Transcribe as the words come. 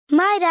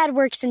My dad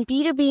works in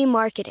B2B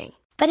marketing,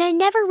 but I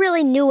never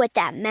really knew what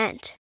that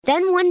meant.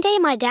 Then one day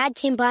my dad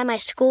came by my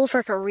school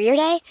for career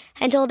day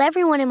and told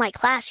everyone in my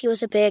class he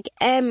was a big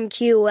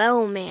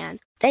MQL man.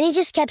 Then he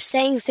just kept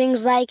saying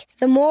things like,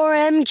 the more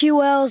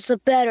MQLs, the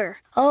better,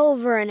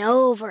 over and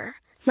over.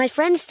 My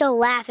friends still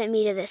laugh at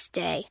me to this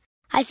day.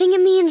 I think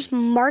it means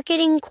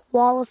marketing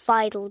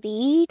qualified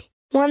lead.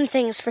 One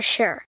thing's for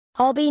sure.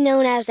 I'll be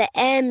known as the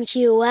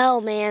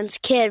MQL man's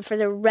kid for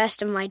the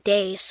rest of my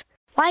days.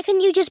 Why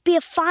couldn't you just be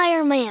a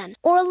fireman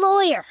or a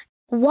lawyer?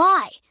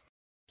 Why?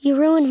 You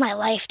ruined my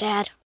life,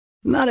 Dad.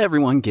 Not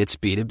everyone gets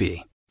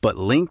B2B, but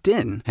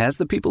LinkedIn has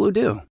the people who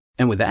do.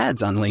 And with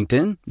ads on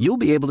LinkedIn, you'll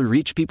be able to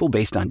reach people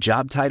based on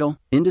job title,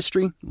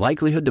 industry,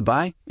 likelihood to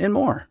buy, and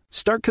more.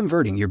 Start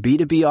converting your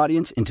B2B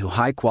audience into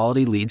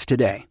high-quality leads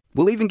today.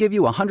 We'll even give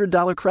you a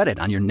 $100 credit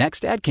on your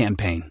next ad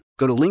campaign.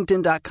 Go to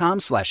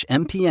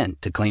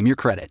linkedin.com/MPN to claim your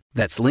credit.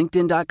 That's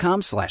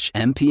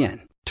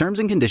linkedin.com/MPN. Terms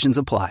and conditions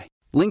apply.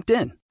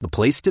 LinkedIn, the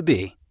place to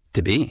be,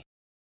 to be.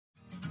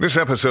 This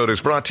episode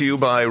is brought to you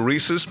by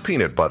Reese's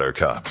Peanut Butter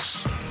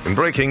Cups. In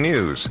breaking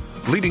news,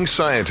 leading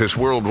scientists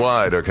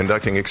worldwide are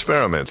conducting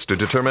experiments to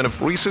determine if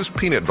Reese's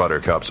Peanut Butter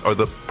Cups are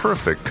the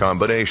perfect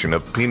combination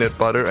of peanut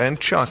butter and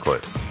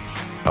chocolate.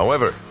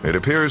 However, it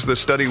appears the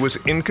study was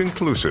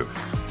inconclusive,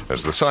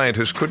 as the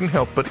scientists couldn't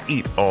help but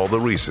eat all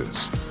the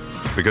Reese's.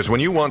 Because when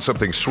you want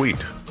something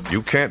sweet,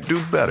 you can't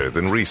do better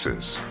than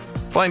Reese's.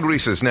 Find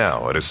Reese's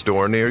now at a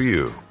store near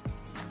you.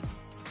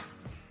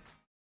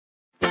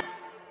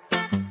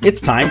 It's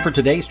time for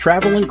today's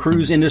travel and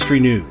cruise industry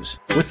news.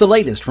 With the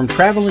latest from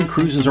travel and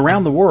cruises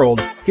around the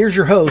world, here's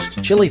your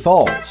host, Chillie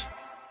Falls.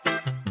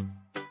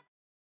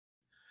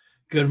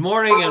 Good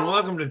morning and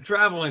welcome to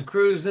Travel and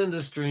Cruise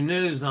Industry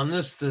News on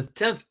this, the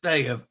 10th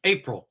day of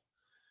April,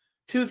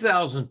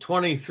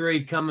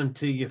 2023, coming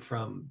to you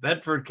from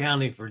Bedford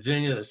County,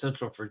 Virginia, the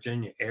Central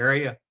Virginia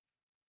area.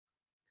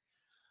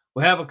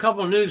 We have a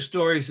couple news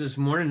stories this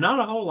morning, not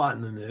a whole lot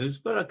in the news,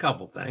 but a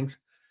couple things.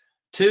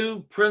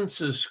 2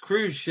 Princess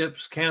cruise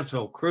ships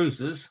cancel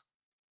cruises.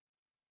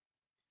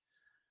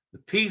 The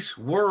Peace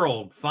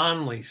World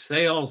finally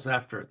sails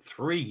after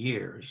 3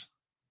 years.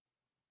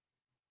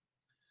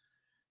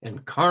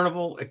 And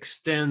Carnival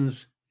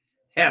extends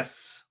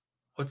Hess.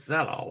 What's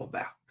that all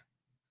about?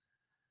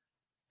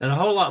 And a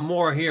whole lot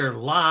more here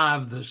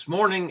live this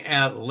morning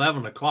at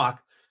 11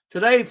 o'clock.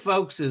 Today,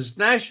 folks, is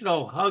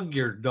National Hug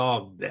Your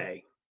Dog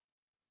Day.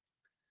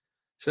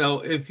 So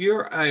if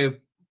you're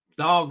a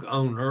dog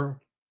owner,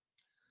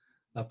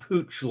 a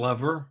pooch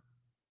lover,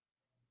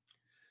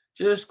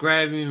 just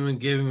grab him and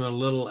give him a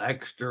little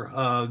extra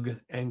hug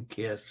and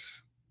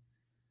kiss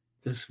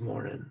this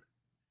morning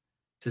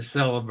to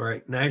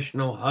celebrate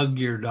National Hug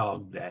Your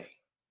Dog Day.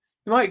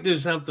 You might do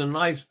something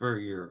nice for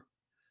your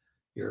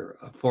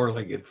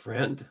four-legged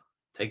friend,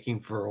 take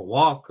him for a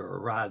walk or a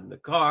ride in the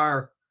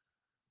car,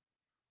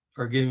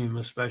 or give him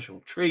a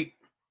special treat.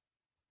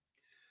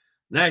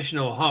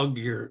 National Hug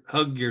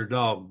Your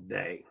Dog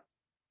Day.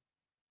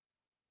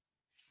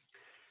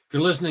 If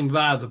you're listening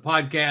via the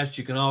podcast,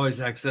 you can always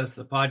access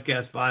the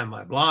podcast via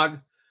my blog,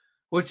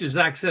 which is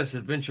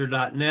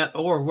accessadventure.net,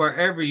 or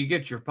wherever you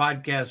get your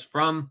podcasts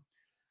from.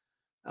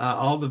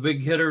 All the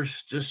big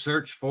hitters, just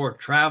search for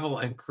Travel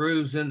and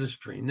Cruise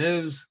Industry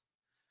News,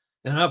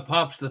 and up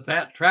pops the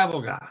Fat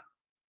Travel Guy.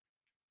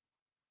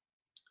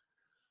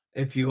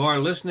 If you are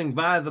listening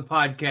via the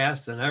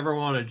podcast and ever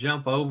want to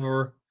jump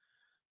over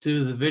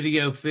to the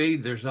video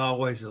feed, there's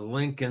always a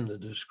link in the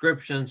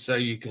description so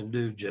you can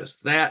do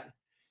just that, in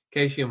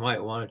case you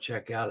might want to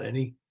check out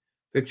any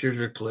pictures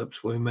or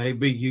clips we may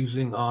be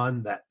using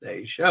on that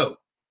day's show.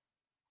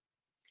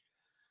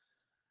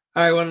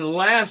 All right, when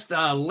last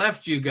I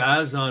left you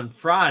guys on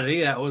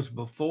Friday, that was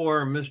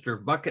before Mr.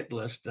 Bucket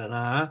List and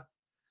I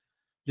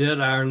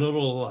did our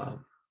little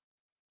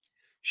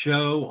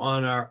show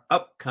on our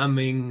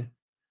upcoming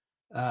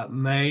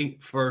May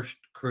 1st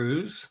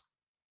cruise.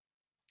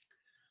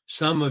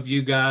 Some of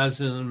you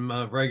guys in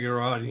my regular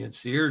audience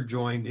here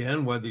joined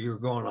in, whether you're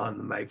going on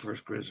the May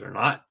 1st cruise or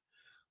not,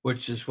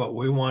 which is what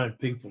we wanted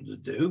people to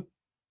do.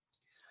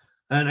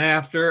 And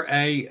after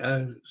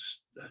a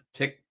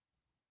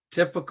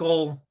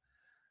typical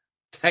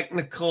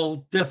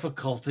technical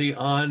difficulty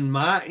on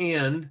my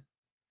end,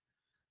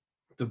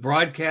 the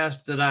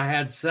broadcast that I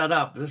had set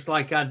up, just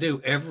like I do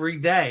every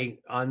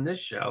day on this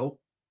show,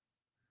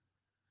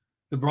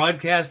 the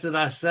broadcast that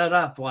I set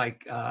up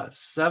like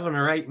 7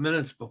 or 8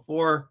 minutes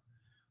before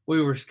we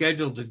were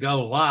scheduled to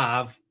go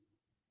live,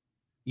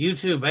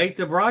 YouTube ate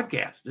the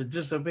broadcast. It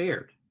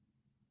disappeared.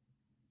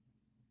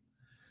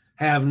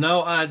 Have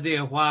no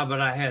idea why,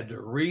 but I had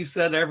to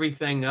reset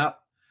everything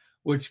up,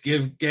 which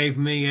gave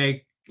me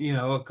a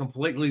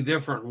completely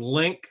different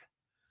link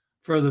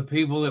for the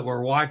people that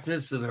were watching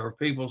it. So there were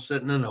people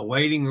sitting in a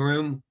waiting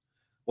room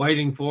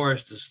waiting for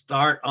us to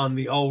start on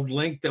the old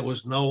link that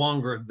was no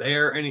longer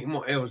there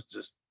anymore. It was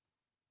just,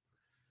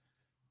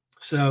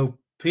 so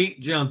Pete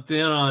jumped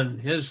in on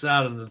his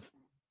side of the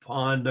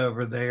pond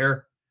over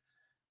there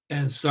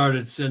and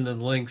started sending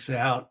links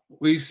out.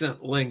 We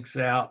sent links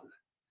out.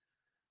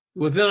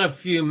 within a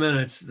few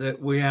minutes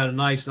that we had a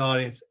nice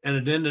audience, and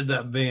it ended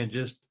up being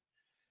just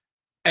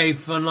a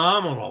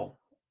phenomenal,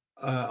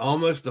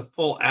 almost a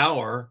full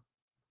hour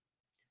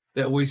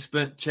that we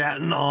spent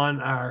chatting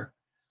on our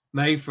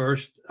May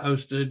 1st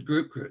hosted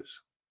group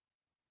cruise.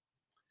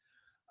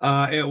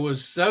 It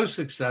was so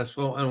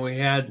successful, and we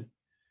had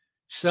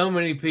so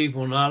many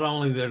people, not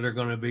only that are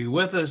going to be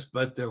with us,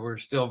 but that were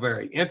still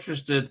very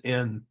interested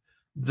in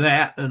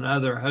that and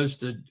other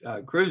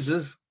hosted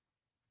cruises.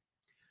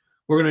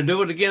 We're going to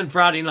do it again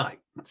Friday night,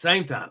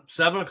 same time,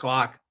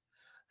 7:00.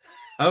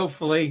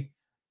 Hopefully,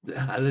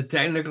 the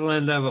technical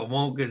end of it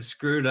won't get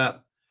screwed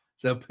up,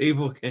 so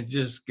people can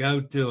just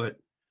go to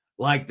it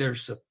like they're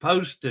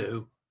supposed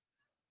to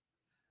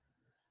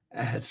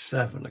at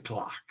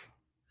 7:00.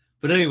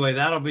 But anyway,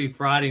 that'll be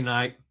Friday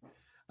night.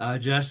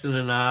 Justin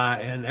and I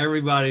and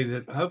everybody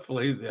that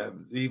hopefully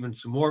even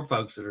some more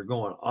folks that are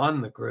going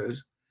on the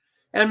cruise,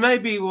 and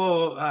maybe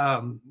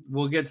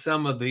we'll get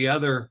some of the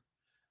other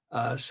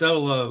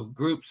solo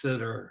groups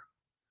that are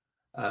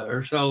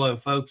or solo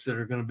folks that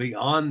are going to be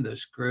on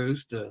this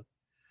cruise to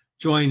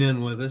join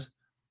in with us.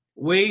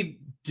 We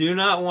do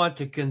not want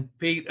to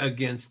compete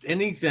against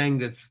anything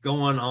that's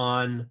going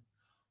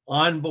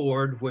on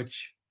board,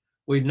 which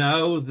we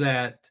know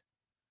that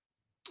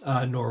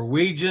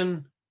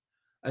Norwegian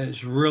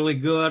is really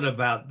good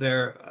about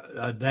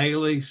their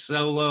daily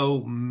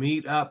solo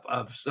meetup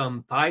of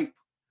some type.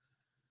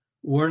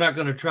 We're not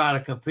going to try to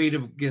compete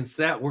against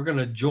that. We're going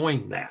to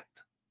join that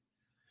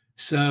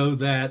so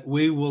that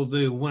we will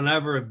do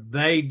whenever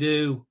they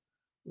do,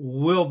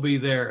 we'll be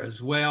there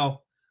as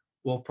well.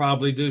 We'll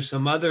probably do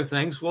some other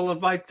things. We'll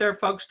invite their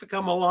folks to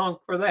come along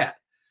for that.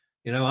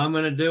 You know, I'm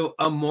going to do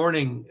a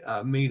morning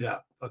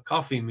meetup, a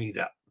coffee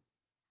meetup.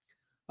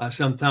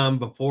 Sometime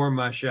before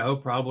my show,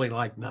 probably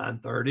like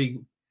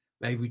 9:30,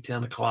 maybe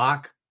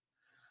 10:00.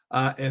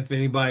 If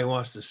anybody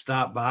wants to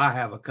stop by,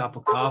 have a cup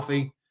of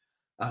coffee,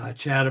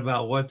 chat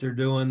about what they're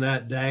doing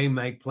that day,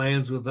 make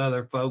plans with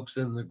other folks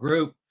in the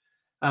group.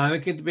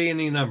 It could be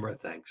any number of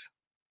things.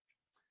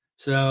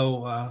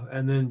 So,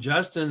 and then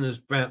Justin is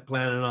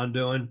planning on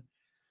doing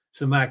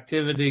some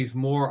activities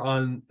more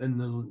in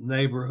the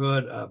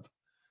neighborhood of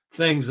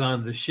things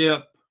on the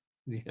ship,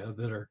 you know,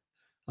 that are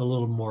a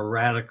little more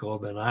radical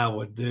than I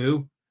would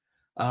do,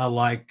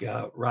 like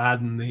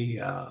riding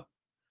the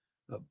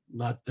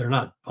they're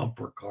not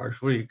bumper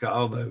cars. What do you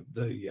call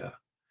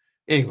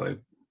anyway,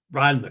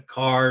 riding the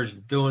cars,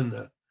 doing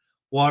the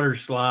water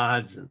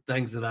slides and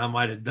things that I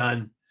might have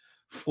done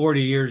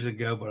 40 years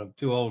ago, but I'm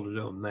too old to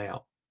do them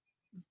now.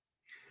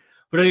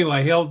 But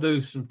anyway, he'll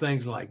do some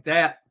things like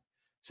that.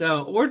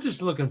 So we're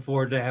just looking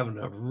forward to having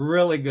a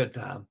really good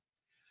time.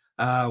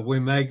 We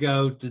may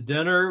go to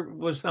dinner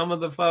with some of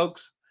the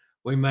folks.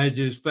 We may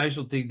do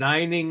specialty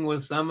dining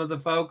with some of the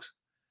folks.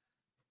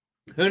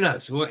 Who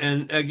knows?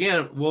 And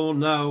again, we'll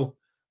know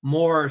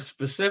more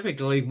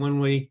specifically when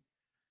we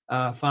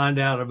find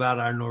out about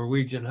our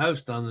Norwegian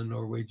host on the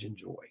Norwegian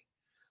Joy.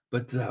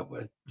 But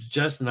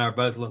Justin and I are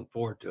both looking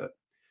forward to it.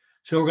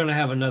 So we're going to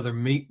have another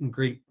meet and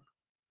greet,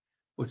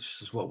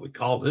 which is what we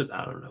called it.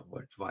 I don't know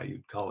why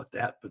you'd call it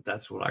that, but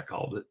that's what I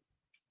called it.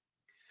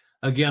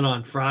 Again,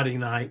 on Friday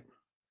night.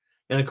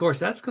 And of course,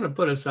 that's going to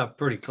put us up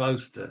pretty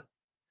close to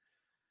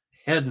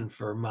heading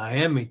for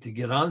Miami to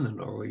get on the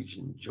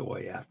Norwegian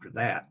Joy after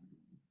that.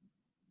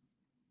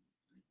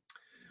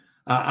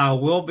 I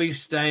will be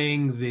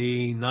staying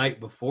the night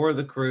before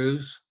the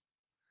cruise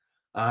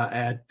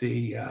at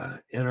the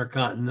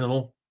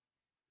Intercontinental,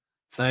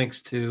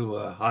 thanks to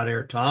Hot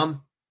Air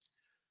Tom.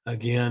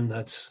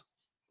 Again,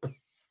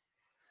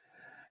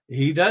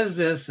 he does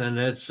this, and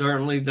it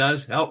certainly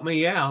does help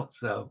me out.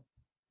 So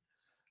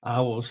I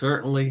will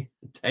certainly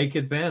take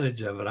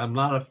advantage of it. I'm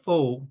not a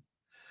fool.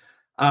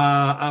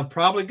 I'm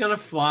probably going to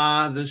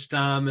fly this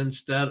time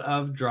instead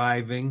of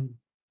driving,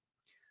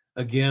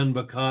 again,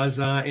 because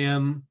I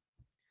am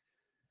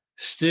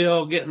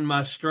still getting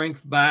my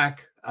strength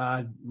back.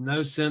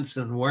 No sense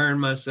in wearing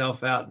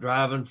myself out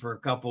driving for a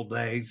couple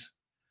days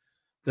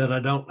that I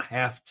don't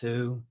have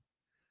to.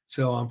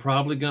 So I'm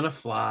probably going to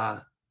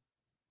fly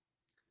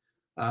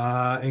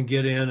and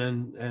get in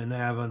and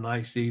have a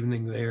nice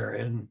evening there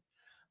in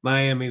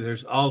Miami.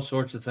 There's all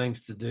sorts of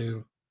things to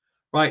do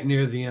right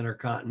near the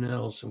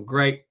Intercontinental, some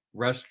great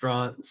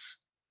restaurants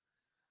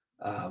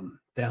down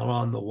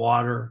on the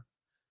water.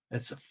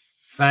 It's a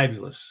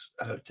fabulous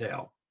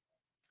hotel.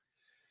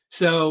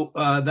 So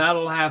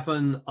that'll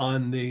happen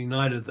on the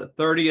night of the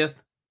 30th.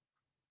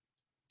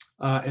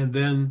 And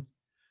then,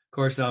 of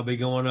course, I'll be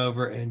going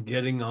over and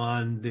getting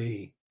on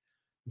the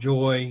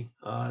Joy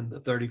on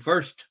the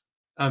 31st.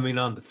 I mean,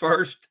 on the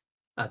 1st,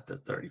 not the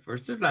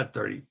 31st. There's not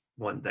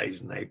 31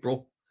 days in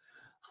April.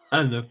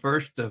 On the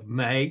 1st of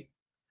May.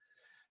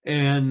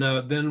 And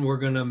then we're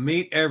going to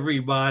meet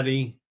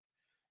everybody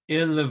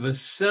in the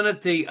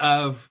vicinity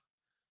of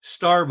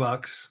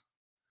Starbucks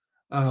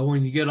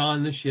when you get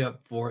on the ship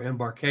for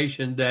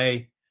embarkation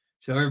day.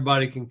 So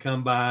everybody can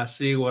come by,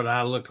 see what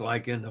I look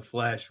like in the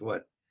flesh,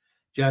 what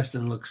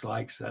Justin looks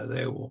like. So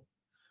they will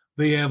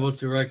be able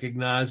to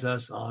recognize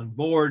us on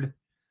board.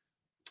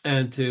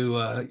 and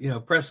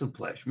to, press and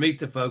flesh, meet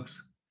the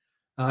folks,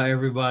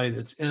 everybody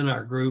that's in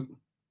our group.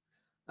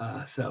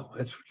 So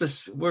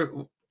it's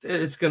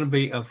going to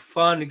be a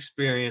fun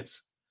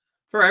experience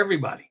for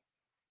everybody.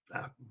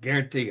 I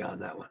guarantee you on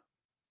that one.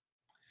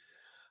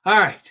 All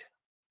right.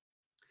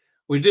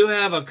 We do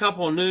have a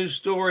couple of news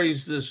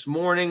stories this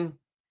morning.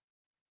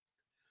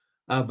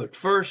 But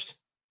first,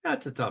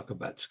 got to talk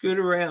about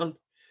Scootaround.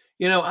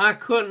 I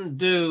couldn't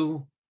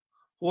do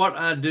what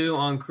I do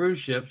on cruise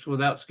ships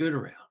without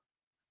Scootaround.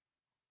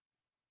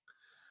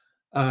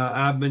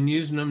 I've been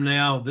using them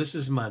now. This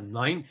is my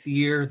 9th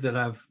year that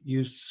I've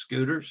used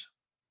scooters.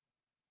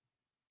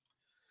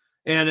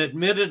 And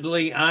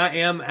admittedly, I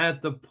am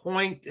at the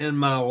point in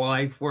my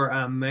life where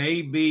I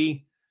may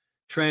be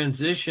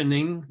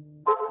transitioning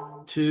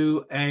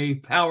to a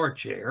power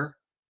chair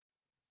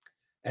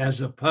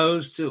as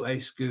opposed to a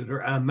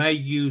scooter. I may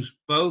use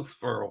both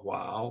for a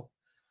while.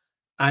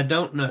 I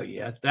don't know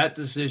yet. That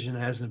decision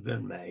hasn't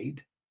been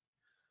made.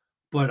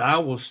 But I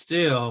will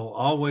still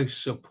always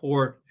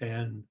support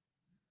and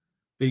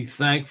be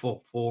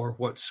thankful for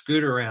what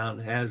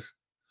Scootaround has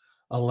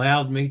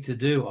allowed me to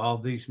do all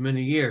these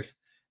many years.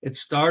 It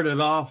started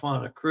off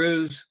on a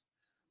cruise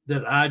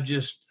that I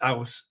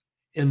was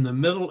in the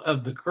middle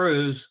of the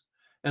cruise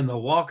and the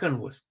walking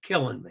was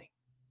killing me.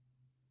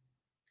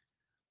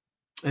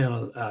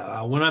 And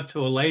I went up to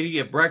a lady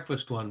at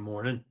breakfast one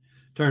morning.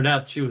 Turned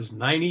out she was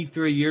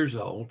 93 years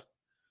old.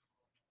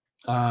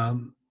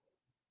 And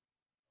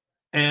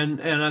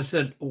I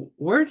said,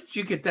 "Where did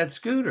you get that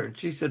scooter?" And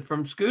she said,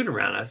 "From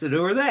Scootaround." I said,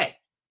 "Who are they?"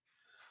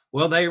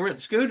 "Well, they rent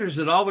scooters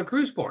at all the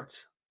cruise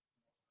ports."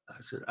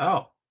 I said,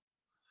 "Oh."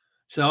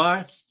 So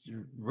I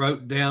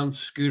wrote down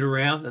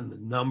Scootaround and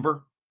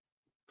the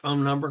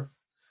phone number,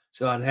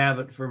 so I'd have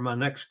it for my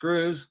next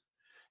cruise.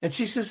 And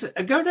she says,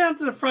 "Go down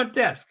to the front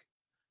desk.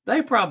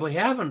 They probably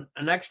have an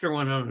extra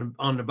one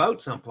on the boat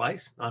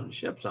someplace, on the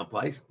ship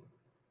someplace."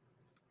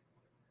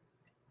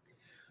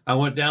 I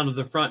went down to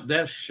the front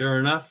desk. Sure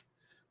enough,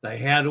 they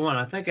had one.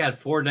 I think I had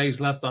 4 days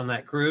left on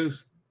that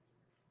cruise.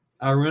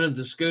 I rented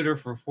the scooter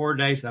for 4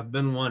 days. I've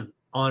been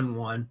on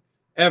one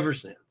ever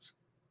since.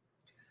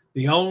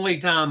 The only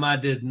time I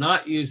did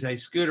not use a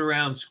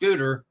Scootaround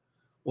scooter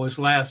was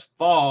last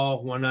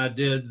fall when I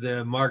did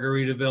the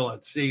Margaritaville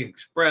at Sea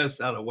Express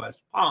out of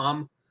West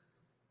Palm.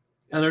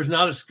 And there's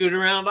not a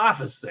Scootaround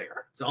office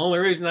there. It's the only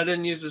reason I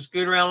didn't use a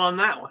Scootaround on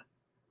that one.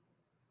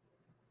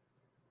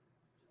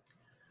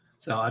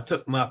 So I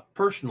took my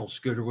personal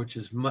scooter, which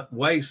is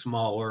way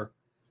smaller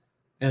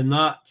and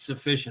not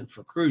sufficient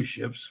for cruise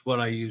ships, what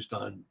I used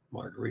on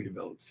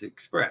Margaritaville at Sea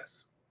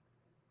Express.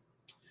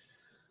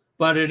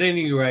 But at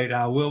any rate,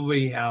 I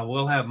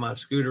will have my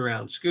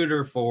Scootaround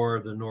scooter for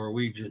the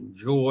Norwegian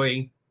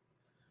Joy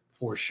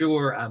for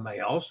sure. I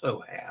may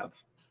also have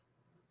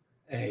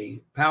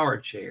a power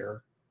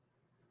chair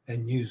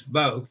and use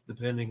both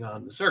depending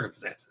on the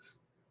circumstances.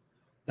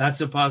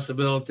 That's a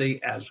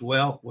possibility as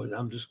well.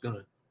 I'm just going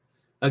to,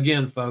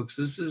 again, folks,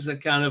 this is a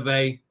kind of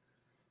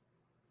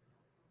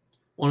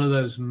one of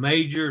those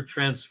major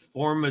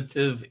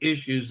transformative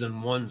issues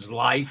in one's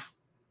life,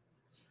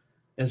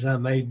 as I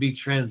may be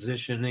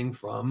transitioning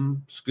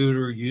from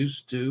scooter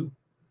use to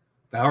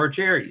power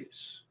chair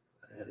use.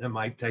 And it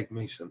might take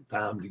me some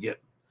time to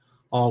get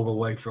all the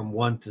way from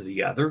one to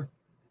the other.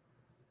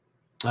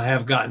 I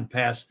have gotten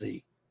past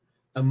the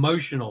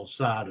emotional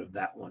side of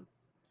that one.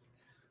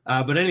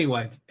 But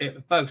anyway,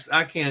 folks,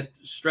 I can't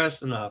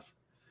stress enough,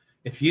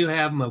 if you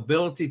have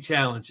mobility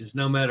challenges,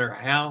 no matter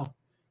how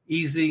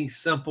easy,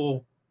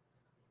 simple,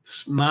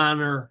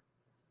 minor,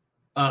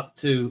 up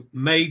to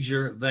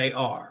major they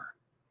are,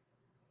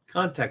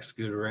 contact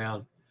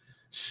Scootaround,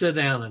 sit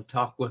down and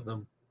talk with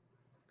them,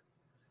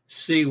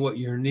 see what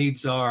your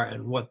needs are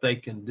and what they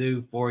can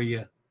do for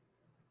you.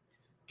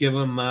 Give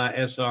them my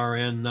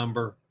SRN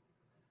number,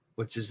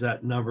 which is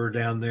that number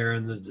down there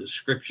in the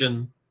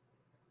description,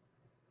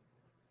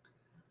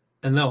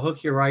 and they'll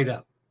hook you right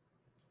up.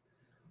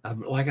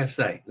 Like I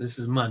say, this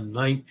is my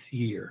 9th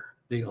year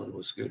dealing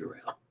with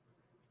Scootaround.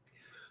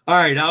 All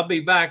right, I'll be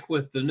back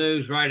with the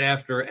news right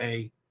after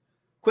a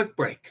quick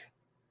break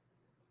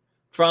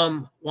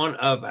from one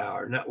of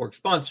our network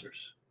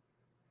sponsors.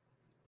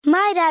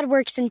 My dad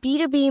works in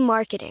B2B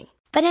marketing,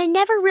 but I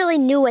never really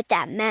knew what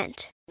that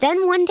meant.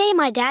 Then one day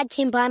my dad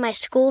came by my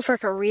school for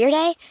career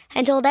day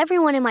and told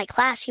everyone in my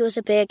class he was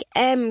a big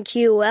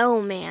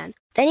MQL man.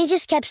 Then he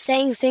just kept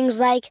saying things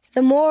like,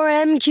 "The more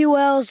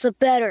MQLs, the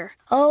better,"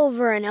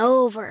 over and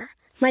over.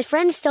 My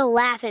friends still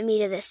laugh at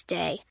me to this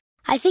day.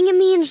 I think it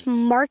means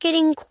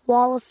marketing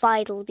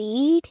qualified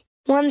lead.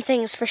 One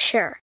thing's for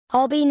sure,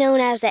 I'll be known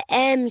as the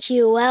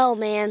MQL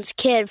man's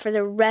kid for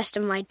the rest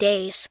of my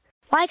days.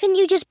 Why couldn't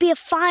you just be a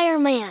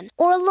fireman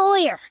or a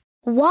lawyer?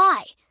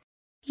 Why?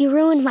 You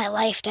ruined my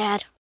life,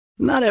 Dad.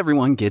 Not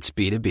everyone gets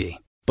B2B,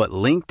 but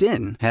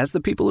LinkedIn has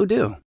the people who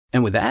do.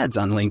 And with ads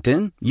on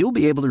LinkedIn, you'll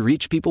be able to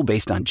reach people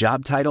based on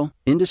job title,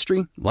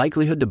 industry,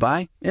 likelihood to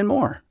buy, and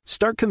more.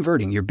 Start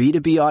converting your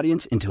B2B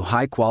audience into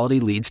high-quality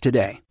leads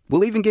today.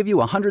 We'll even give you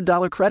a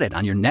 $100 credit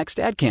on your next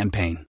ad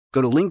campaign.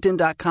 Go to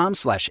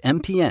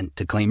linkedin.com/MPN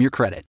to claim your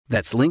credit.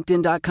 That's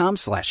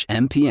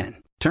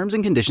linkedin.com/MPN. Terms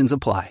and conditions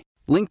apply.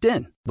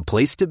 LinkedIn, the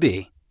place to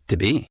be, to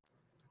be.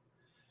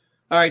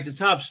 All right, the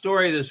top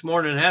story this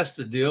morning has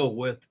to deal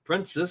with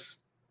Princess.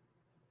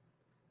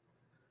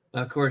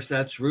 Of course,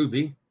 that's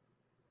Ruby.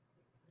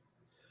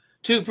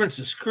 2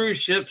 Princess cruise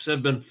ships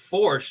have been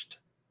forced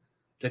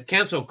to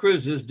cancel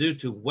cruises due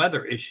to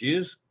weather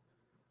issues.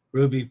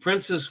 Ruby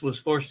Princess was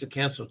forced to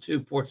cancel 2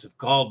 ports of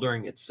call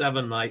during its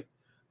 7-night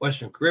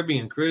Western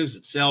Caribbean cruise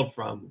that sailed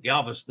from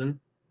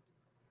Galveston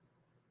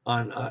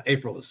on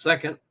April the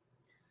 2nd.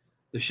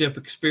 The ship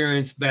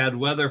experienced bad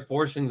weather,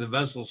 forcing the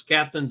vessel's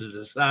captain to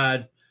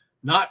decide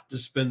not to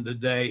spend the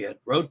day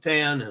at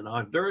Roatan in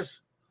Honduras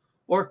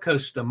or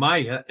Costa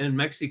Maya in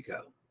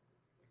Mexico.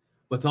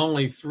 With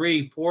only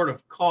 3 port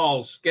of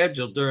calls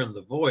scheduled during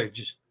the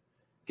voyage,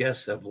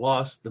 guests have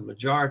lost the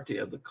majority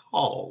of the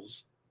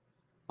calls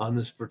on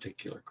this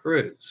particular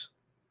cruise.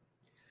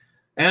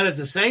 And at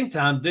the same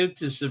time, due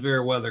to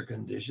severe weather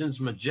conditions,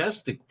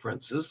 Majestic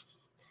Princess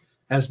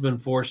has been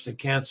forced to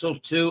cancel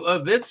 2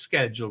 of its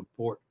scheduled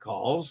port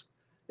calls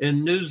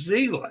in New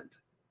Zealand.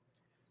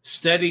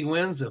 Steady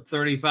winds of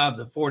 35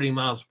 to 40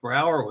 miles per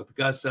hour with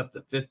gusts up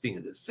to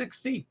 50 to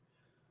 60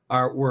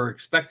 were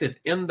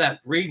expected in that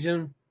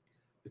region.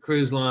 The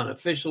cruise line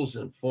officials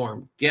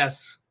informed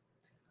guests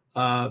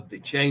of the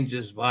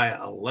changes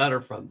via a letter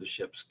from the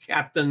ship's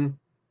captain.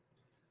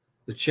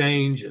 The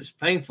change is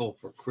painful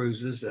for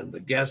cruises and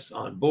the guests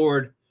on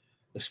board,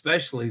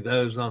 especially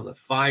those on the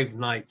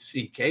 5-night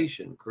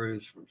Seacation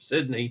cruise from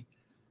Sydney,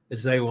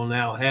 as they will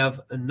now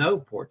have no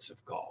ports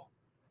of call.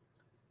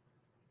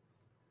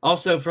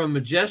 Also from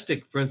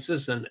Majestic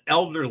Princess, an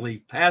elderly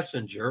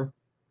passenger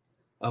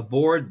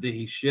aboard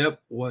the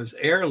ship was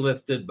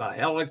airlifted by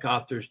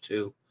helicopters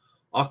to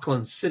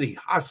Auckland City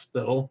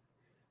Hospital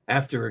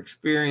after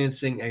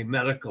experiencing a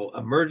medical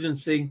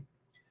emergency.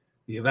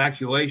 The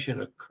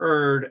evacuation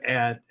occurred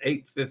at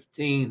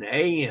 8:15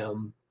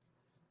 a.m.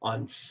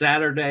 on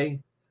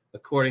Saturday,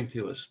 according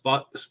to a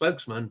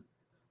spokesman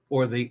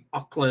for the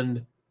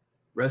Auckland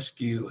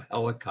Rescue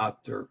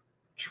Helicopter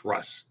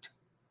Trust.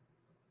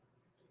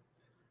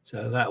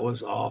 So that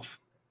was off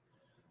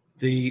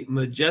the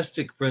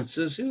Majestic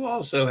Princess, who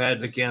also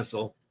had to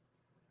cancel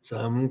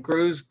some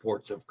cruise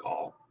ports of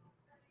call.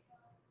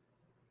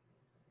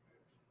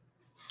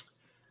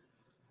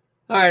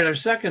 All right, our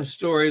second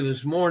story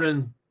this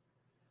morning.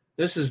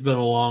 This has been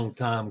a long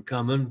time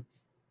coming,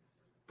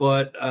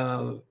 but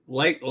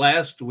late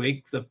last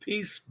week, the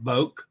Peace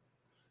Boat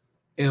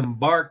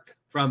embarked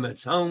from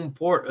its home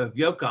port of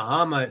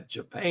Yokohama,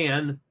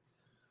 Japan,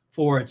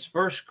 for its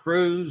first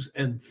cruise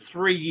in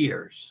 3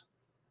 years.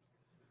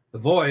 The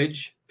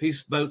voyage,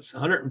 Peace Boat's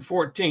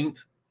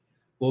 114th,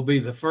 will be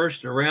the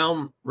first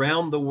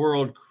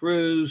round-the-world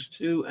cruise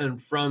to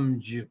and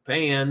from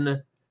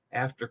Japan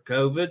after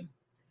COVID,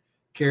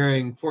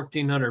 carrying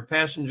 1,400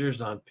 passengers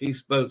on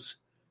Peace Boat's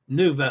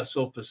new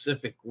vessel,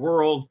 Pacific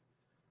World.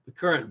 The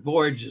current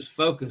voyage is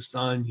focused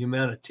on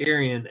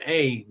humanitarian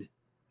aid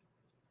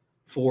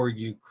for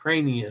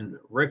Ukrainian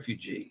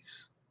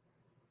refugees.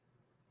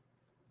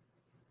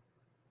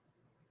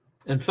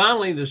 And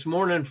finally, this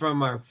morning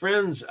from our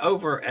friends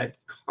over at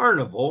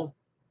Carnival,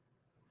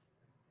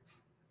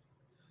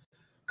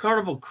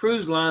 Carnival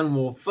Cruise Line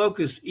will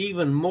focus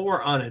even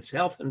more on its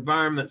health,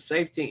 environment,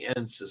 safety,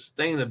 and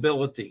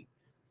sustainability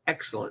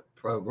excellent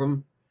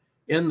program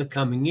in the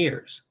coming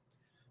years.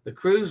 The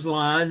cruise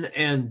line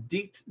and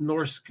Diet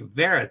Norsk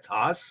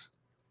Veritas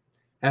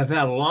have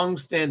had a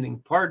long-standing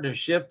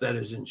partnership that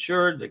has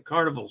ensured that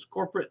Carnival's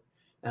corporate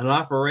and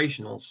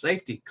operational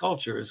safety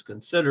culture is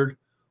considered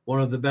one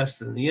of the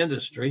best in the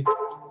industry,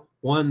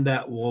 one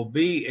that will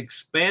be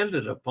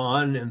expanded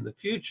upon in the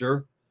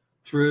future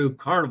through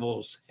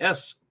Carnival's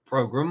HES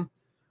program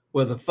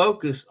with a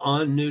focus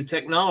on new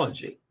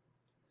technology.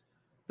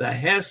 The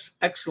HES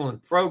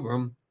Excellent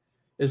Program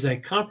is a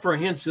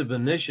comprehensive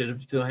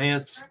initiative to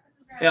enhance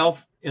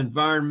health,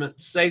 environment,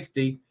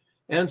 safety,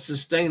 and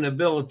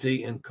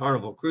sustainability in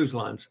Carnival Cruise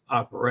Line's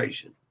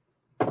operation.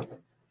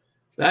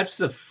 That's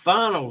the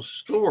final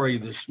story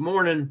this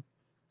morning.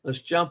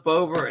 Let's jump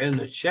over in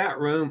the chat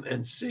room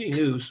and see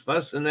who's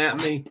fussing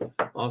at me.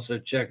 Also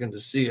checking to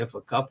see if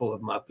a couple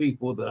of my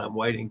people that I'm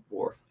waiting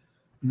for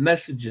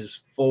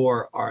messages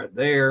for are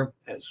there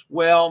as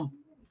well.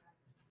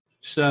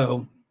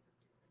 So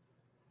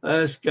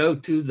let's go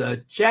to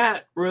the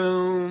chat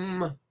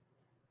room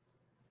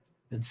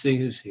and see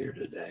who's here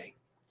today.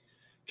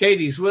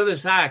 Katie's with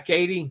us. Hi,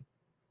 Katie.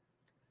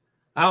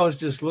 I was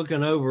just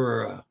looking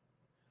over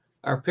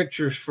our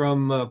pictures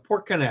from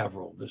Port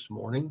Canaveral this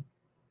morning.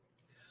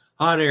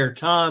 Hot Air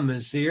Tom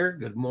is here.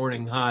 Good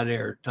morning, Hot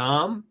Air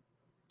Tom.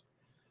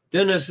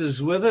 Dennis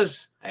is with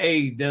us.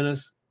 Hey,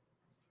 Dennis.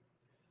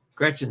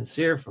 Gretchen's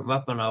here from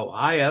up in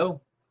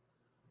Ohio.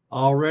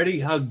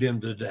 Already hugged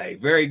him today.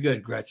 Very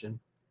good, Gretchen.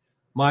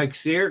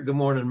 Mike's here. Good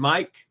morning,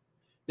 Mike.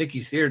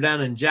 Nikki's here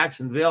down in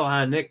Jacksonville.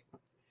 Hi, Nick.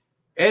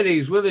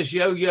 Eddie's with us.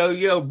 Yo, yo,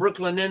 yo.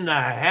 Brooklyn in the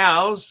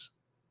house.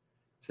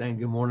 Saying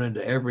good morning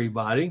to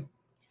everybody.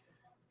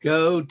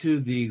 Go to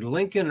the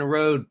Lincoln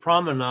Road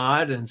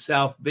Promenade in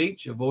South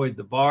Beach. Avoid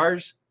the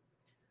bars,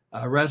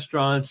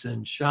 restaurants,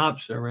 and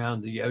shops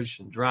around the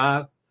Ocean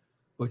Drive,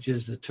 which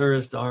is the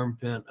tourist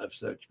armpit of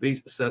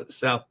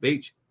South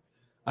Beach.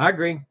 I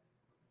agree.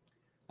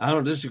 I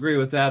don't disagree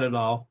with that at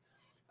all.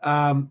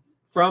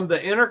 From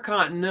the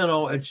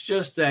Intercontinental, it's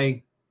just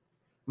I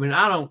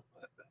don't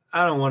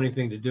want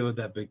anything to do with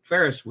that big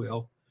Ferris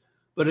wheel,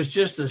 but it's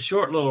just a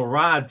short little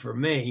ride for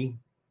me.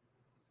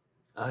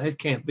 It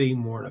can't be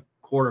more than a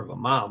quarter of a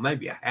mile,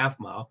 maybe a half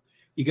mile.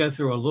 You go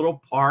through a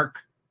little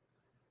park,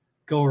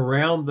 go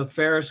around the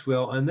Ferris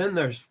wheel, and then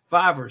there's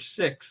 5 or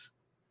 6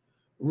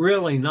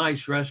 really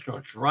nice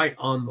restaurants right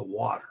on the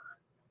water,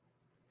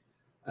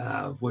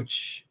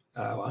 which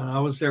I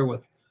was there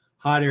with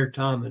Hot Air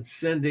Tom and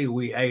Cindy.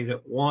 We ate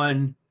at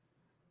one.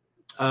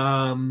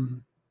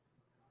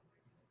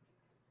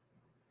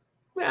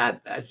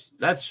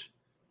 That's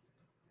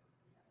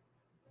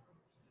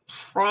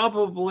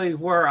probably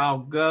where I'll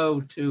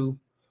go to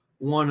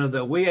one of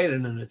the, we ate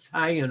in an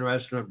Italian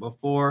restaurant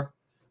before.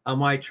 I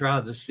might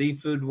try the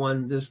seafood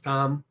one this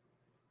time.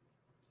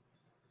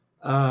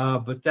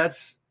 But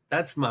that's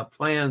my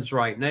plans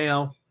right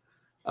now.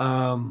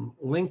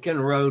 Lincoln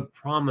Road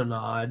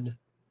Promenade.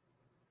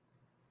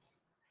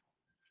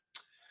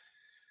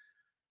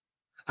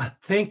 I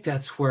think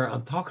that's where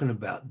I'm talking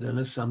about,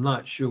 Dennis. I'm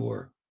not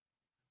sure.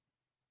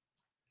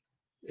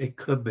 It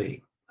could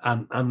be.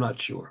 I'm not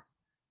sure.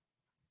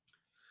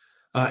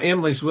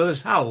 Emily's with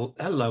us.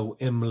 Hello,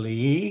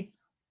 Emily.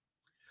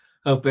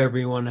 Hope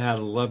everyone had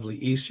a lovely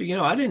Easter.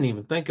 I didn't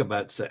even think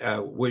about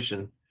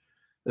wishing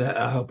that.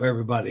 I hope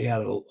everybody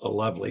had a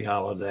lovely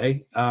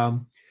holiday.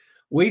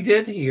 We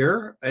did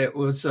here. It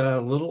was a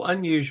little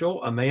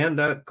unusual.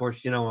 Amanda, of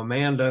course,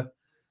 Amanda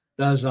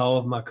does all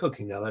of my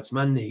cooking now. That's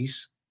my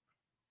niece.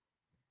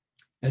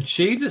 And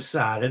she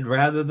decided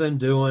rather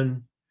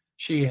than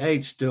she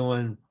hates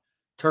doing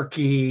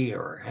turkey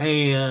or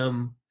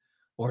ham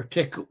or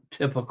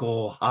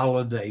typical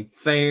holiday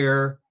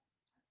fare.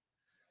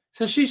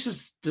 So she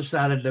just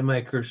decided to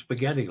make her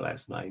spaghetti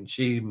last night, and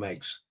she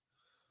makes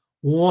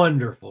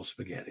wonderful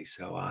spaghetti.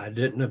 So I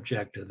didn't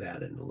object to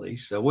that in the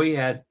least. So we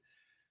had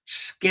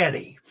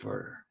sketty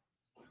for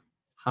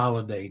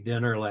holiday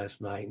dinner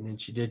last night, and then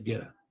she did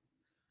get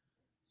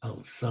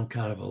some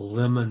kind of a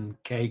lemon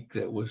cake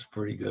that was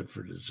pretty good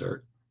for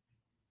dessert.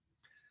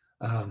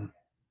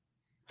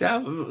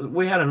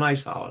 We had a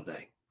nice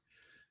holiday.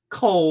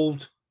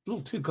 Cold, a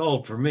little too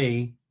cold for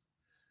me.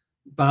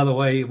 By the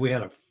way, we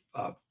had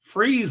a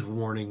freeze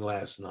warning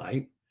last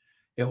night.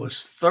 It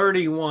was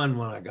 31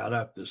 when I got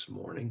up this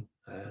morning.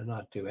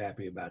 Not too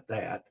happy about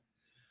that.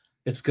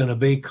 It's going to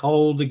be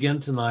cold again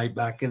tonight,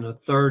 back in the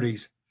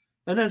 30s.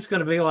 And then it's going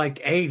to be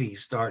like 80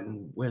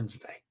 starting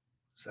Wednesday.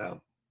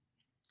 So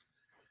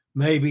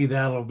maybe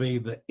that'll be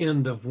the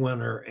end of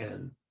winter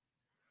and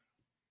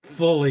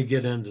fully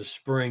get into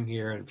spring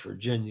here in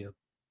Virginia.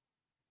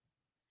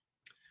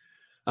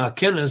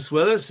 Kenneth's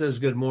with us, says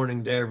good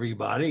morning to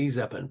everybody. He's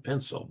up in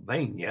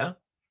Pennsylvania.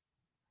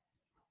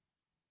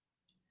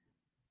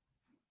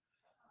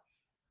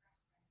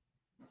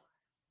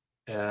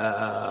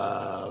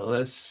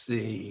 Let's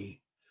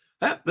see.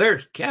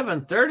 There's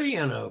Kevin 30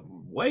 and a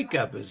wake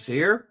up is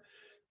here.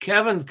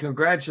 Kevin,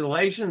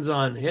 congratulations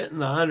on hitting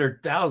the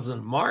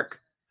 100,000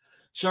 mark.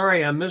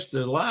 Sorry, I missed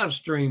the live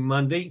stream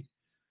Monday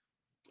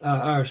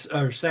or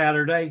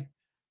Saturday.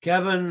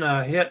 Kevin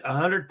hit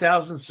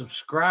 100,000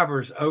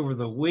 subscribers over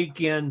the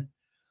weekend,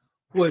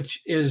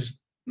 which is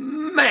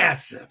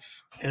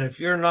massive. And if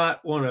you're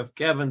not one of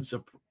Kevin's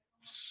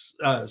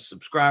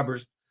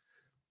subscribers,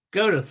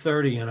 go to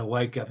 30 and a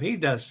wake up. He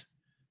does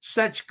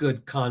such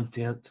good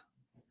content.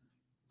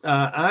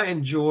 I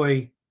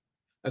enjoy,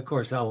 of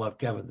course, I love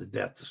Kevin to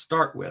death to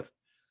start with,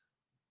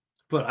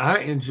 but I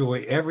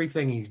enjoy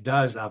everything he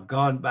does. I've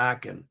gone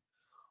back and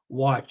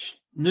watched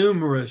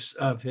numerous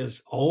of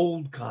his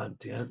old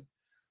content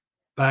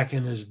back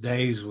in his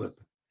days with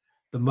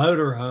the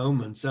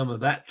motorhome and some of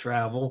that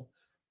travel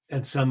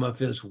and some of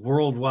his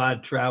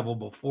worldwide travel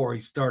before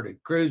he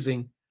started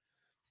cruising.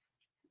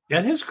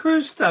 And his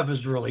cruise stuff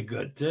is really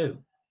good too.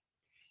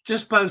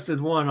 Just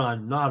posted one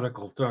on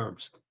nautical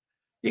terms.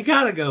 You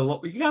gotta go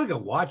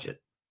watch it.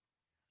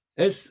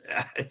 It's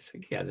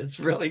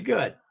really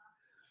good.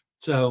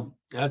 So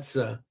that's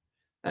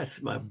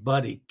my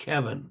buddy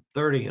Kevin,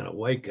 30 and a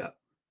wake up.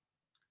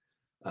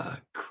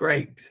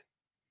 Great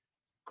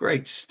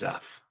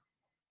stuff.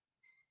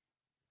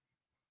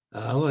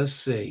 Let's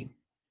see.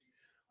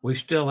 We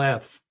still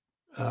have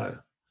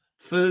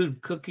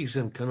food, cookies,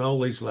 and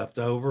cannolis left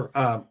over.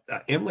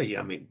 Emily,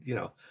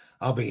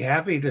 I'll be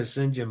happy to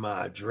send you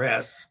my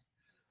address,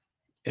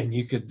 and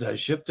you could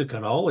ship the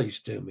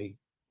cannolis to me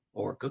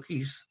or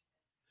cookies.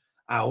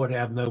 I would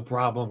have no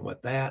problem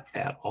with that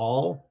at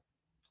all.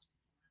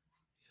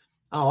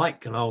 I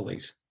like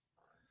cannolis.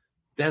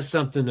 That's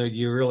something that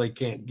you really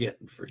can't get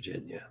in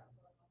Virginia.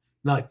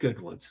 Not good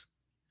ones.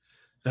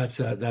 That's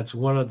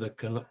one of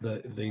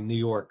the New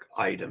York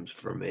items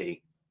for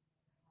me.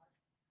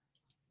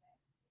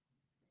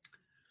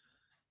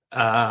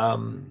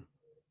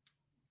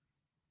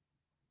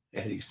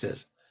 Eddie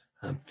says,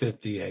 I'm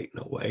 58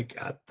 and awake,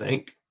 I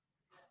think.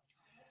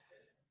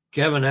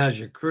 Kevin, how's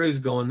your cruise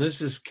going?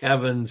 This is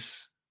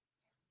Kevin's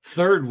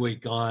second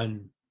week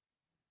on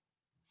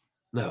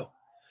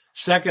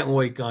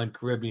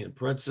Caribbean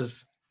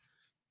Princess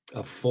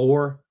of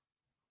 4.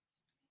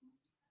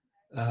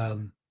 I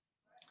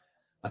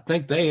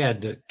think they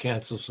had to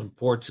cancel some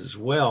ports as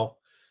well,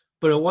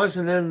 but it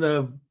wasn't in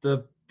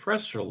the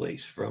press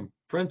release from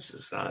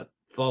Princess. I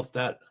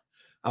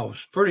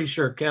was pretty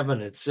sure Kevin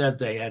had said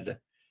they had to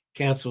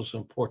cancel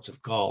some ports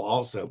of call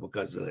also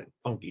because of the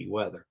funky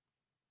weather.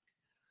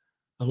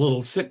 A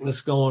little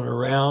sickness going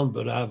around,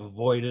 but I've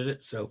avoided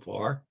it so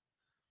far.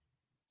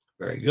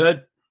 Very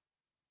good.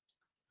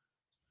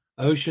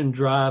 Ocean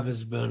Drive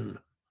has been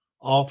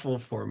awful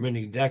for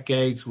many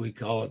decades. We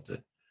call it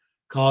the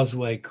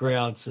Causeway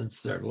crowd since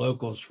they're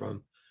locals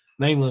from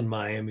mainland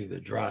Miami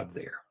that drive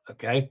there.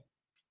 Okay.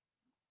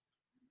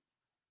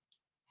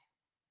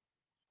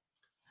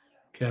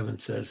 Kevin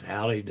says,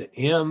 howdy to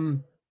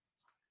M.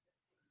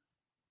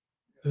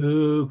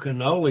 Ooh,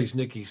 cannolis,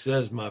 Nikki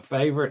says, my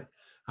favorite.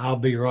 I'll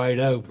be right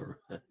over.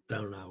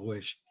 Don't I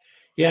wish?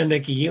 Yeah,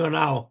 Nikki, you and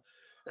I'll,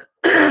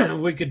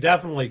 we could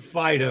definitely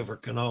fight over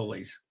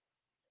cannolis.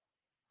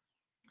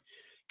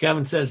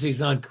 Kevin says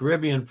he's on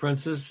Caribbean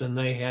Princess and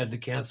they had to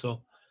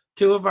cancel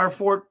 2 of our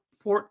port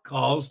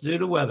calls due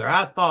to weather.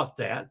 I thought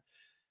that.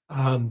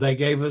 They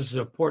gave us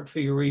a port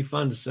fee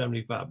refund of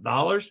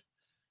 $75.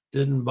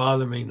 Didn't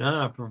bother me none.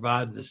 I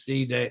provide the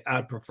sea day.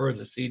 I prefer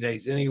the sea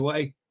days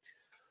anyway.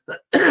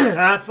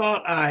 I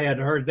thought I had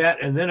heard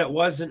that, and then it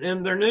wasn't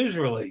in their news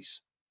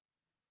release.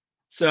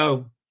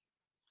 So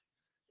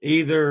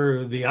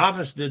either the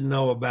office didn't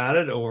know about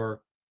it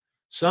or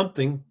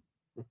something,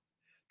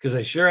 because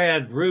they sure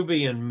had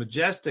Ruby and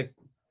Majestic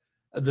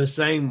at the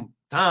same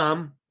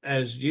time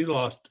as you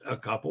lost a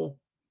couple.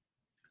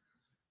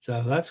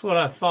 So that's what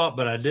I thought,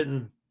 but I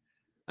didn't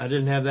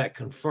have that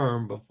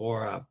confirmed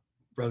before I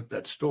wrote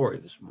that story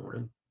this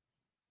morning.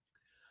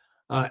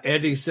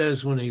 Eddie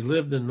says when he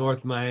lived in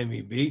North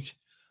Miami Beach,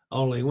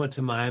 only went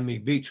to Miami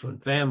Beach when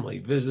family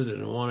visited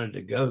and wanted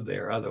to go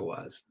there.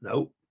 Otherwise,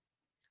 nope.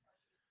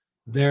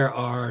 There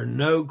are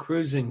no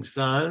cruising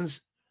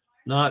signs,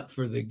 not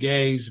for the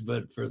gays,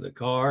 but for the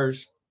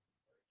cars.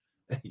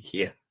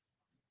 Yeah,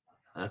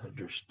 I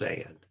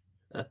understand.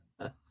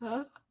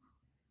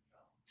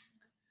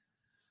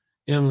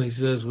 Emily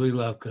says we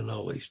love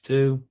cannolis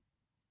too.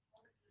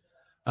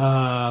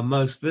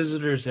 Most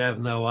visitors have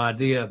no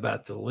idea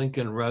about the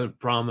Lincoln Road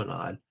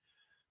Promenade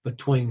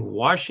between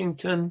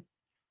Washington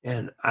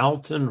and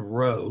Alton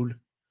Road,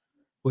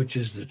 which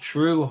is the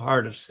true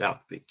heart of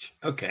South Beach.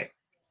 Okay.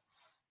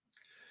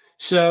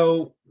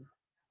 So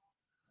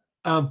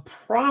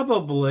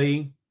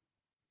probably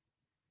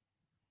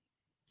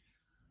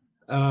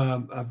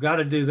I've got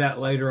to do that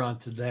later on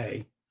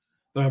today,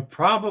 but I'm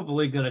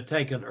probably going to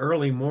take an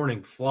early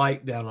morning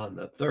flight down on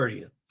the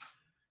 30th.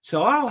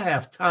 So I'll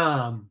have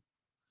time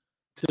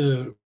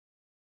to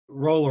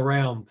roll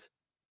around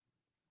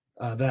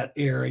that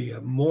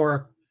area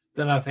more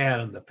than I've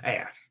had in the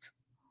past,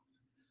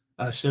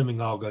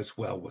 assuming all goes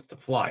well with the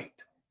flight.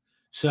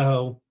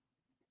 So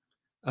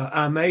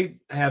I may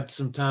have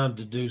some time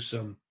to do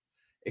some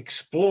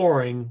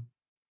exploring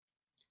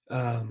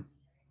out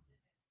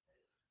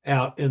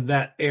in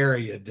that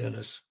area,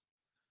 Dennis.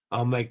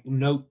 I'll make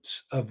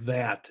notes of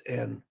that.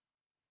 And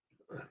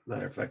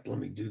matter of fact, let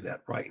me do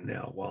that right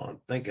now while I'm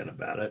thinking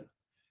about it.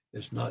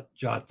 It's not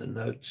jot the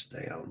notes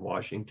down.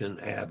 Washington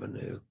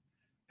Avenue,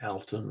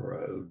 Alton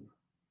Road,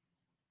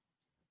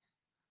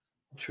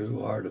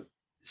 true heart of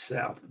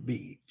South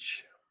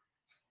Beach.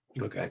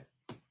 Okay.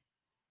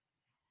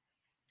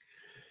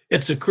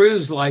 It's a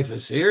cruise. Life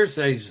is here.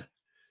 Says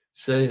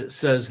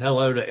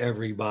hello to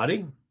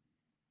everybody.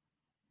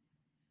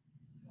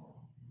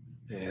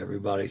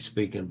 Everybody's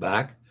speaking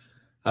back.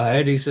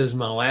 Eddie says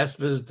my last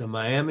visit to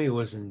Miami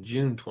was in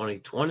June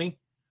 2020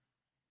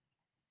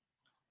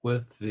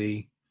 with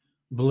the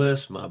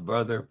Bliss. My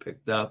brother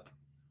picked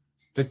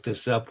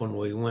us up when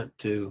we went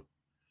to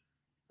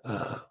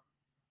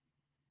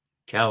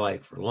Calais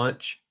for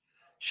lunch,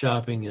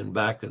 shopping in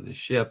back of the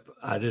ship.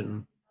 I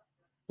didn't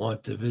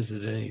want to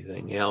visit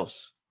anything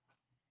else.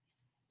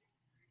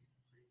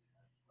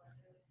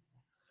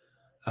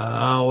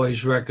 I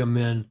always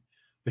recommend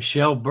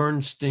Michelle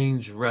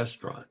Bernstein's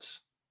restaurants.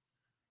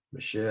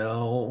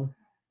 Michelle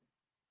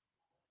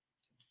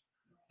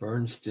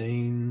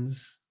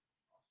Bernstein's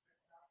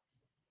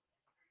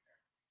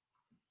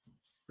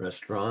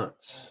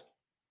restaurants.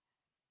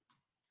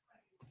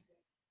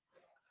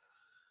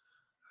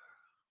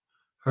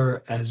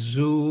 Her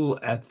Azul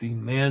at the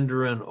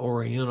Mandarin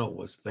Oriental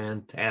was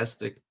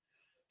fantastic.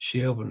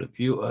 She opened a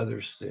few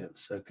others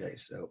since. Okay,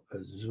 so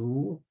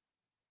Azul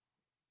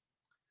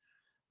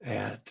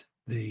at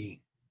the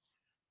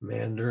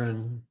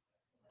Mandarin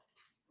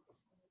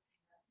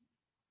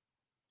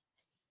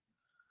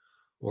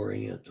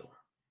Oriental.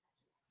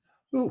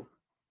 Ooh,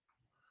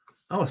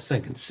 I was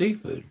thinking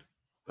seafood.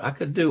 I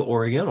could do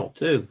Oriental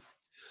too.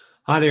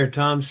 Hi there,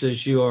 Tom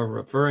says you are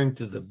referring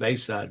to the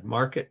Bayside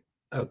Market.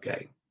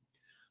 Okay.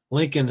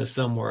 Lincoln is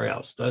somewhere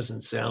else.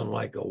 Doesn't sound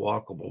like a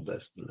walkable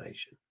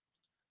destination.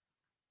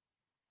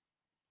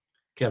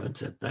 Kevin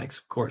said, thanks.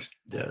 Of course,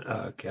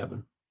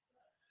 Kevin.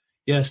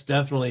 Yes,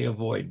 definitely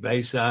avoid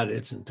Bayside.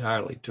 It's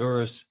entirely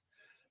tourists.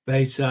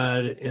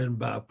 Bayside and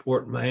by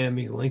Port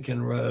Miami,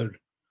 Lincoln Road,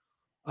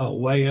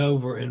 way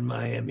over in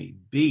Miami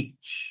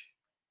Beach.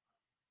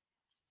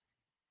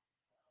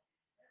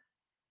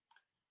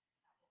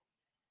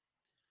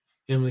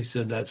 Emily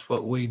said that's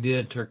what we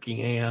did.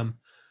 Turkey ham,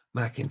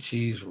 mac and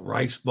cheese,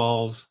 rice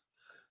balls.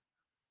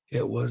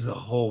 It was a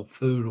whole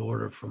food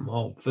order from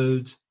Whole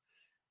Foods.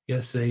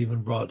 Yes, they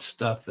even brought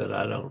stuff that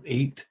I don't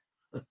eat.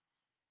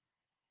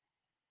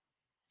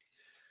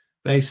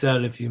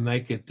 Bayside, if you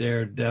make it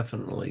there,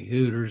 definitely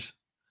Hooters.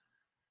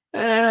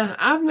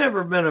 I've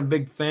never been a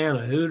big fan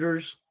of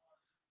Hooters.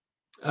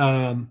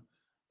 At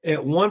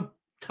one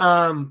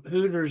time,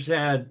 Hooters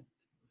had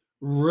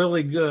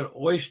really good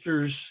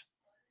oysters.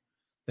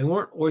 They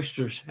weren't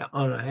oysters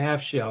on a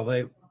half shell.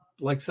 They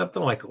like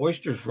something like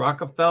oysters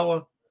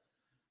Rockefeller.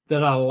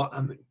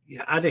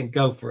 I didn't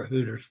go for a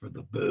Hooters for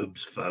the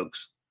boobs,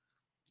 folks.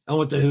 I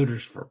went to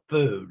Hooters for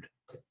food.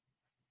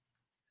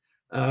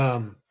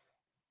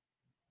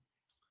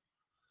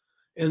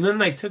 And then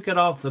they took it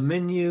off the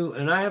menu,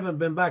 and I haven't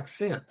been back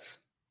since.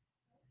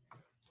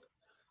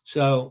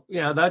 So,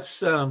 yeah, that's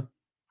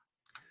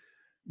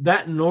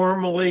that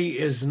normally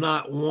is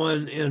not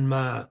one in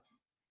my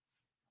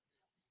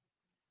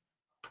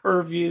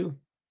purview.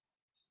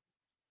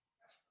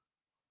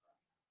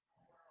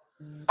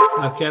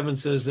 Kevin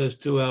says there's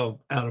 2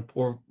 out of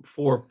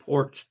 4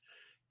 ports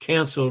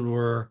canceled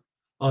were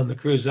on the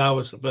cruise I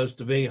was supposed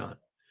to be on.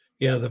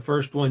 Yeah, the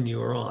first one you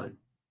were on.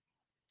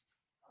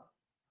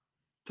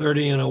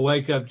 30 and a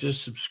Wake Up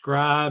just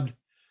subscribed,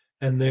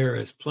 and there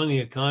is plenty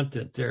of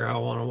content there I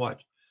want to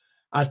watch.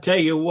 I tell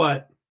you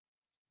what,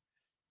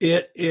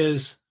 it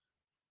is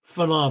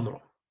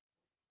phenomenal.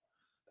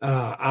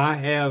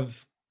 I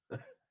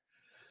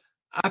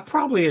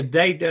probably a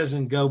day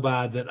doesn't go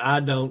by that I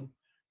don't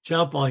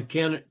jump on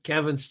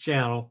Kevin's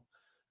channel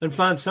and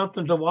find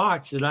something to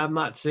watch that I've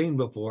not seen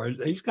before.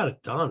 He's got a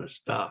ton of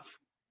stuff,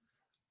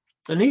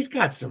 and he's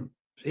got some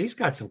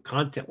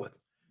content with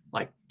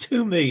like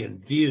 2 million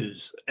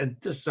views,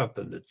 and just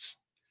something that's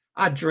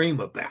I dream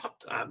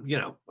about.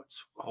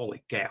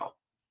 Holy cow.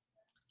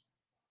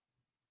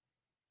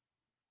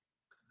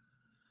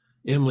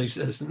 Emily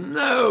says,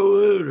 no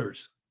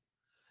Hooters.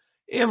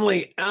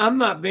 Emily, I'm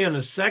not being a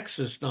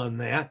sexist on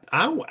that.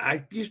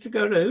 I used to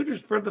go to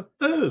Hooters for the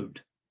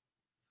food.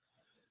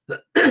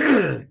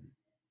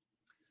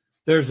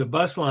 There's a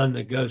bus line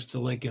that goes to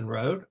Lincoln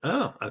Road.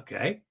 Oh,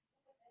 okay.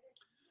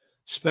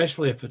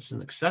 Especially if it's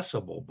an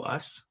accessible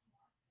bus.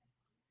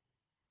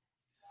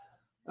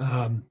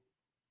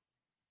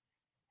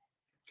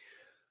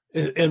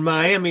 In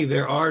Miami,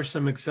 there are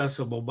some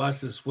accessible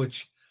buses,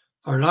 which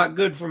are not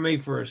good for me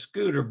for a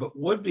scooter, but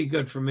would be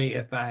good for me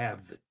if I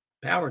have the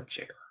power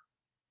chair.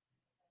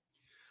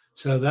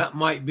 So that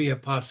might be a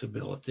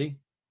possibility.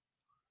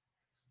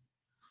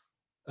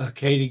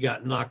 Katie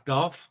got knocked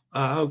off.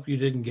 I hope you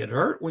didn't get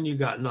hurt when you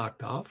got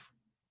knocked off.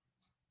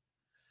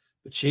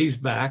 But she's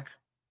back.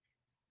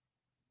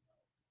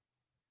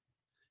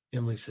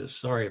 Emily says,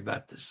 sorry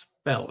about the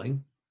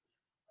spelling.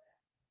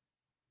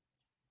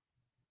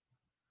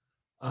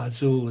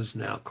 Azul is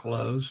now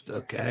closed.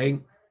 Okay.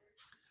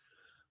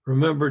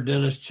 Remember,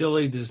 Dennis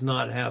Chili does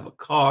not have a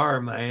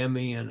car.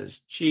 Miami and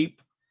is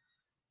cheap.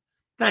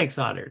 Thanks,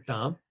 Hot Air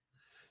Tom.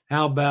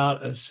 How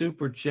about a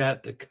super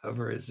chat to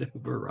cover his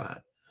Uber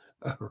ride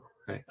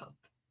around?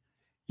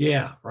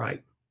 Yeah,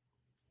 right.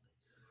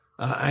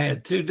 I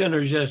had 2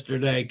 dinners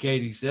yesterday,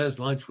 Katie says,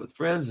 lunch with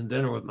friends and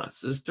dinner with my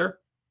sister.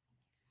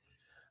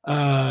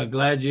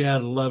 Glad you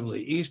had a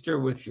lovely Easter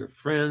with your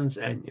friends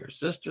and your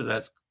sister.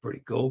 That's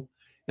pretty cool.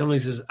 Emily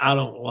says, I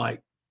don't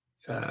like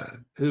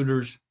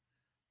Hooters.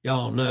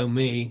 Y'all know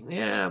me.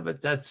 Yeah,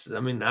 but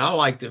I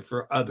liked it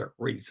for other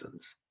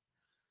reasons.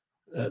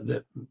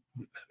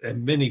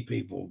 And many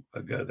people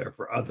go there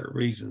for other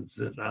reasons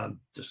that I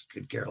just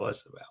could care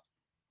less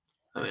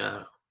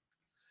about.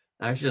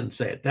 I shouldn't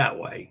say it that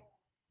way.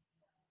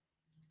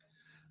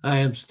 I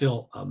am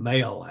still a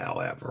male,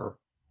 however,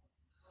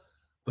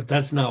 but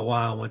that's not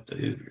why I went to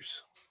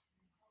Hooters.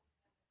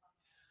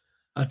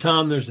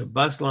 Tom, there's a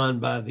bus line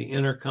by the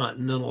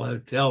Intercontinental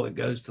Hotel that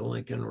goes to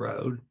Lincoln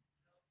Road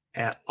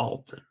at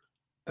Alton.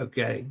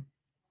 Okay.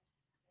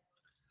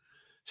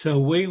 So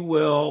we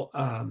will,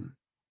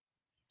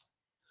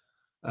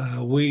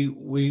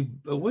 we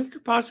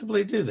could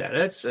possibly do that.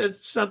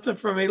 It's something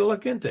for me to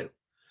look into.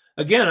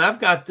 Again, I've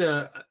got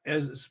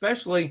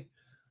especially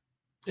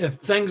if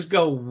things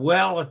go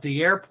well at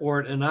the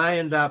airport and I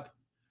end up,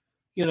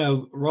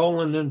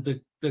 rolling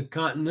into the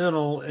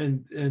Continental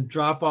and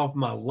drop off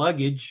my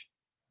luggage,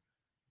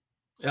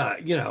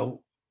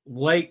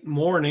 late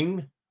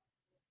morning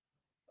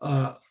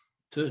to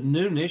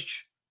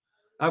noonish,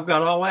 I've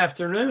got all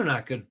afternoon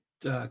I could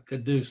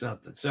do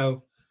something.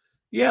 So,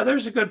 yeah,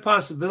 there's a good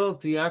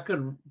possibility I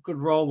could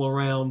roll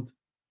around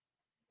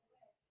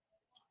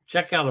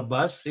check out a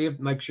bus,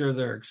 make sure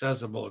they're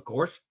accessible, of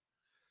course,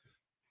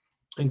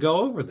 and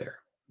go over there.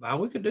 Well,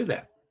 we could do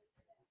that.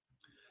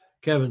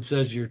 Kevin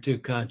says you're too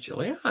kind,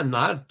 Chili. Yeah, I'm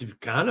not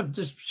kind of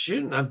just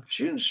shooting. I'm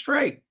shooting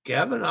straight,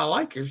 Kevin. I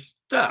like your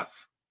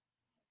stuff.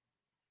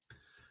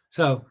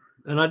 So,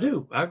 and I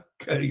do. I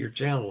go to your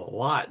channel a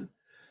lot.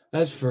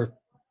 That's for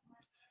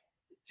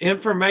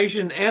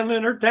information and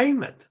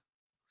entertainment.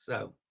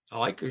 So I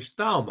like your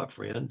style, my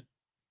friend.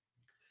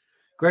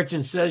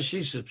 Gretchen says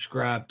she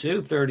subscribed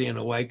too, 30 and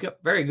a wake up.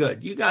 Very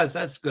good. You guys,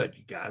 that's good,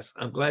 you guys.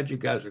 I'm glad you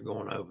guys are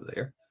going over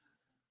there.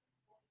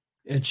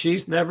 And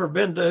she's never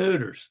been to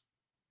Hooters.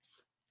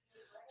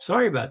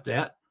 Sorry about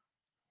that.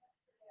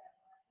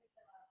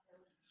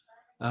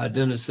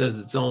 Dennis says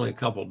it's only a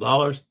couple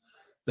dollars.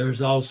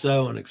 There's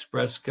also an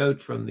express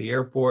coach from the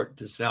airport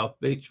to South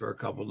Beach for a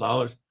couple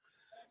dollars.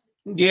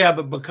 Yeah,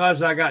 but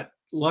because I got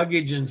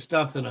luggage and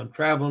stuff that I'm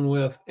traveling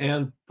with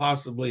and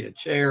possibly a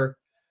chair,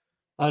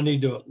 I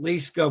need to at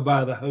least go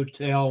by the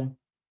hotel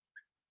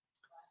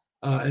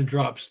and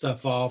drop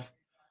stuff off,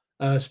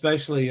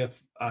 especially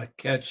if I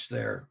catch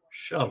their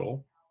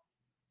shuttle,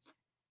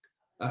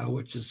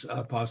 which is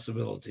a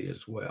possibility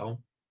as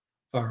well,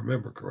 if I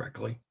remember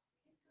correctly.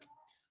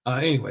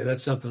 Anyway,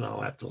 that's something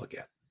I'll have to look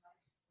at.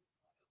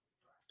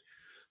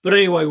 But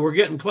anyway, we're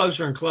getting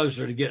closer and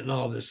closer to getting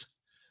all this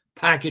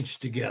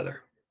packaged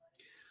together.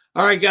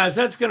 All right, guys,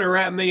 that's going to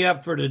wrap me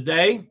up for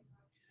today.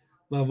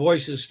 My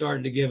voice is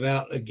starting to give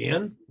out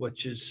again,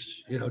 which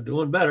is,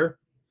 doing better.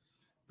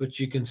 But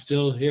you can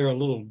still hear a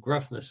little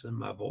gruffness in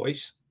my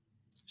voice.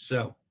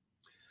 So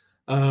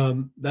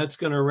that's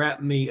going to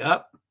wrap me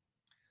up.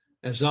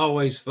 As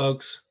always,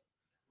 folks,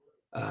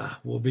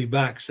 we'll be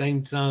back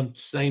same time,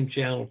 same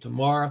channel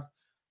tomorrow.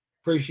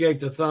 Appreciate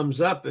the thumbs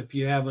up if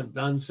you haven't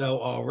done so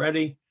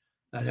already.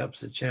 That helps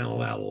the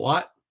channel out a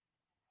lot.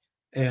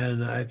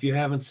 And if you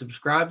haven't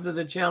subscribed to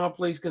the channel,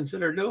 please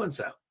consider doing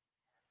so.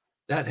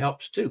 That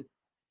helps too.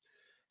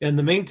 In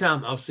the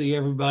meantime, I'll see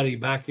everybody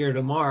back here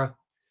tomorrow.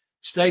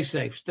 Stay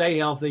safe, stay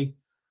healthy,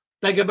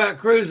 think about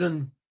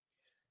cruising,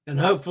 and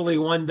hopefully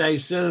one day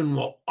soon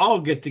we'll all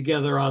get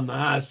together on the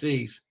high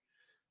seas.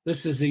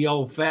 This is the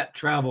old fat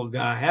travel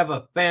guy. Have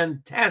a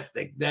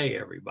fantastic day,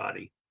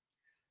 everybody.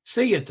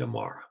 See you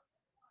tomorrow.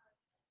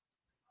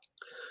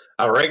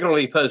 I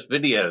regularly post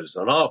videos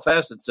on all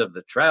facets of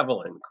the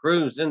travel and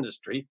cruise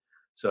industry.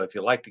 So if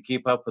you'd like to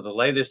keep up with the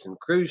latest in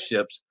cruise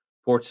ships,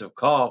 ports of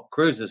call,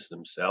 cruises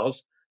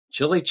themselves,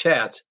 chilly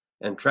chats,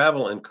 and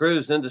travel and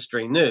cruise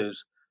industry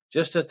news,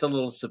 just hit the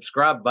little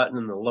subscribe button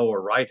in the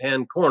lower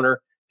right-hand corner,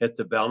 hit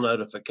the bell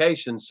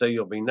notification so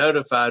you'll be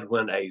notified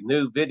when a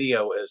new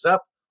video is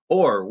up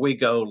or we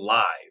go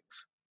live.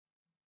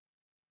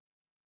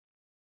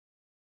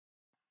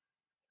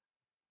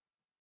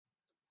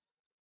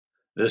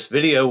 This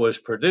video was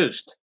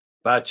produced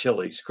by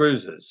Chili's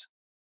Cruises.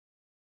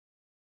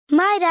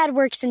 My dad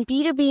works in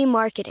B2B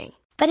marketing,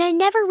 but I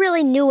never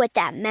really knew what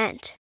that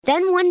meant.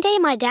 Then one day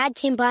my dad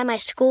came by my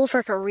school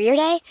for career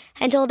day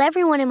and told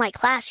everyone in my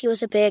class he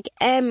was a big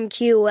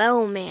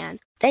MQL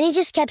man. Then he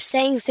just kept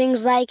saying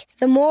things like,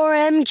 the more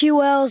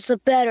MQLs, the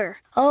better,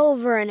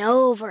 over and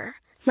over.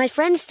 My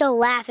friends still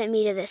laugh at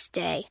me to this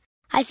day.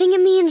 I think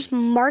it means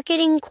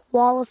marketing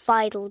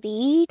qualified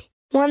lead.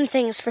 One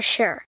thing's for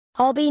sure.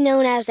 I'll be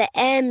known as the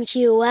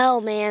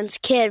MQL man's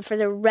kid for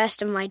the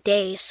rest of my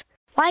days.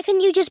 Why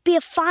couldn't you just be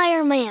a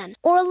fireman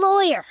or a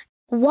lawyer?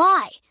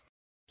 Why?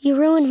 You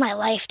ruined my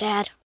life,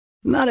 Dad.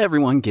 Not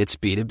everyone gets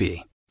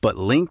B2B, but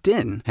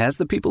LinkedIn has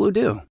the people who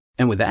do.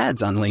 And with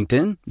ads on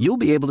LinkedIn, you'll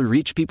be able to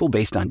reach people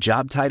based on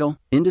job title,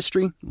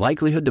 industry,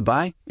 likelihood to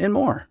buy, and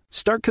more.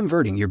 Start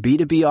converting your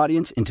B2B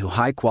audience into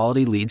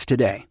high-quality leads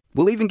today.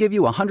 We'll even give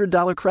you a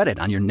 $100 credit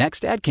on your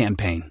next ad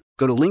campaign.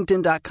 Go to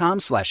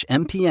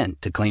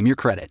linkedin.com/MPN to claim your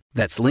credit.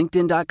 That's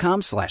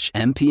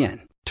linkedin.com/MPN.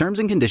 Terms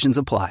and conditions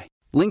apply.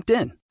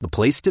 LinkedIn, the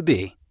place to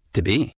be.